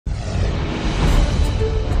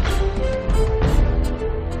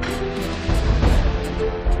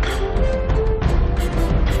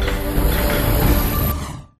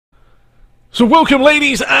So welcome,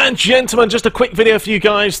 ladies and gentlemen, just a quick video for you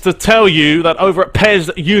guys to tell you that over at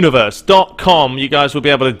PESuniverse.com you guys will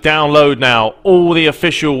be able to download now all the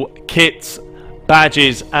official kits,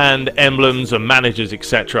 badges and emblems and managers,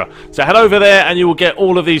 etc. So head over there and you will get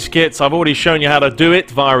all of these kits. I've already shown you how to do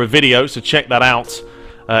it via a video, so check that out.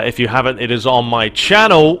 If you haven't, it is on my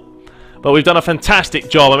channel. But we've done a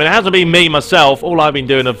fantastic job. I mean, it hasn't been me myself. All I've been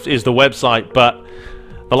doing is the website, but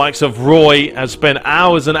the likes of Roy has spent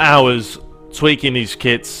hours and hours tweaking these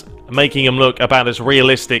kits, making them look about as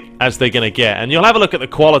realistic as they're going to get. And you'll have a look at the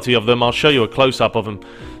quality of them. I'll show you a close-up of them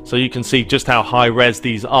so you can see just how high-res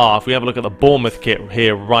these are. If we have a look at the Bournemouth kit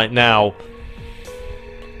here right now,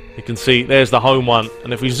 you can see there's the home one.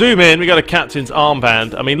 And if we zoom in, we got a captain's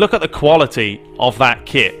armband. I mean, look at the quality of that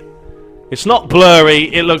kit. It's not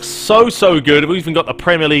blurry. It looks so good. We've even got the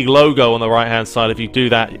Premier League logo on the right-hand side if you do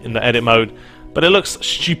that in the edit mode. But it looks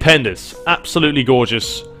stupendous. Absolutely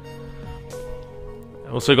gorgeous.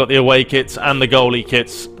 Also got the away kits and the goalie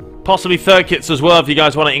kits. Possibly third kits as well if you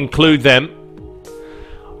guys want to include them.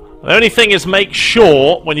 The only thing is, make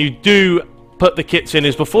sure when you do put the kits in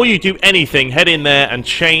is before you do anything, head in there and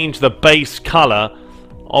change the base colour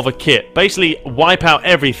of a kit. Basically wipe out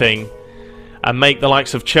everything and make the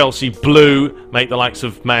likes of Chelsea blue, make the likes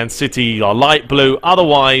of Man City light blue.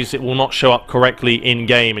 Otherwise it will not show up correctly in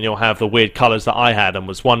game and you'll have the weird colours that I had and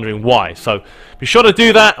was wondering why. So be sure to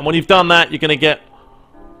do that, and when you've done that you're going to get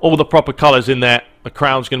all the proper colours in there. The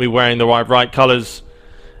crowd's going to be wearing the right colours,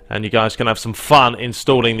 and you guys can have some fun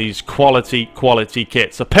installing these quality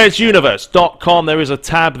kits. So PESuniverse.com, there is a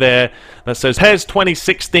tab there that says PES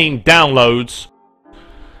 2016 downloads.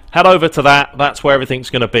 Head over to that. That's where everything's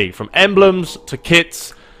going to be, from emblems to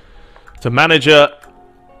kits to manager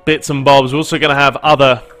bits and bobs. We're also going to have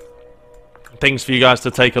other things for you guys to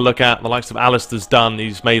take a look at. The likes of Alistair's done.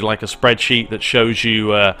 He's made like a spreadsheet that shows you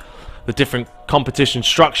the different competition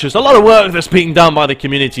structures. A lot of work that's being done by the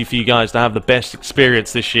community for you guys to have the best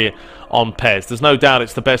experience this year on PES. There's no doubt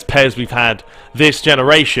it's the best PES we've had this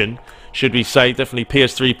generation, should we say. Definitely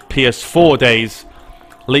PS3, PS4 days,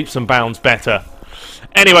 leaps and bounds better.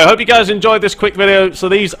 Anyway, I hope you guys enjoyed this quick video. So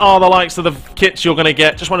these are the likes of the kits you're going to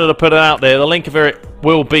get. Just wanted to put it out there. The link of it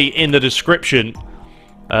will be in the description.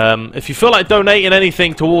 If you feel like donating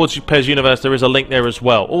anything towards PESuniverse, there is a link there as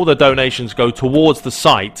well. All the donations go towards the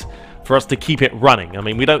site for us to keep it running. I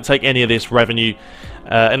mean, we don't take any of this revenue,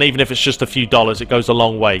 and even if it's just a few dollars, it goes a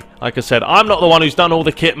long way. Like I said, I'm not the one who's done all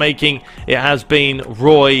the kit making. It has been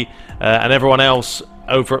Roy and everyone else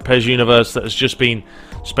over at PESuniverse that has just been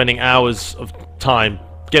spending hours of time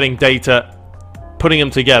getting data, putting them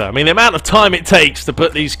together. I mean, the amount of time it takes to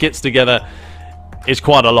put these kits together is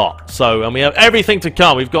quite a lot. So, and we have everything to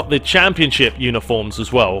come. We've got the championship uniforms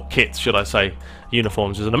as well. Kits, should I say.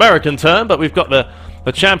 Uniforms is an American term, but we've got the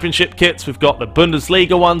championship kits. We've got the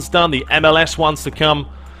Bundesliga ones done, the MLS ones to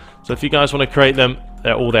come. So if you guys want to create them,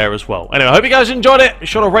 they're all there as well. Anyway, I hope you guys enjoyed it. Be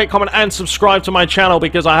sure to rate, comment and subscribe to my channel,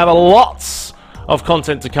 because I have lots of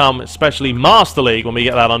content to come, especially Master League when we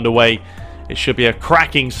get that underway. It should be a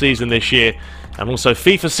cracking season this year. And also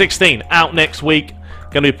FIFA 16 out next week.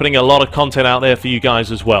 Going to be putting a lot of content out there for you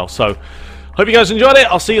guys as well. So, hope you guys enjoyed it.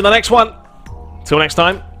 I'll see you in the next one. Till next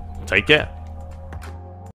time, take care.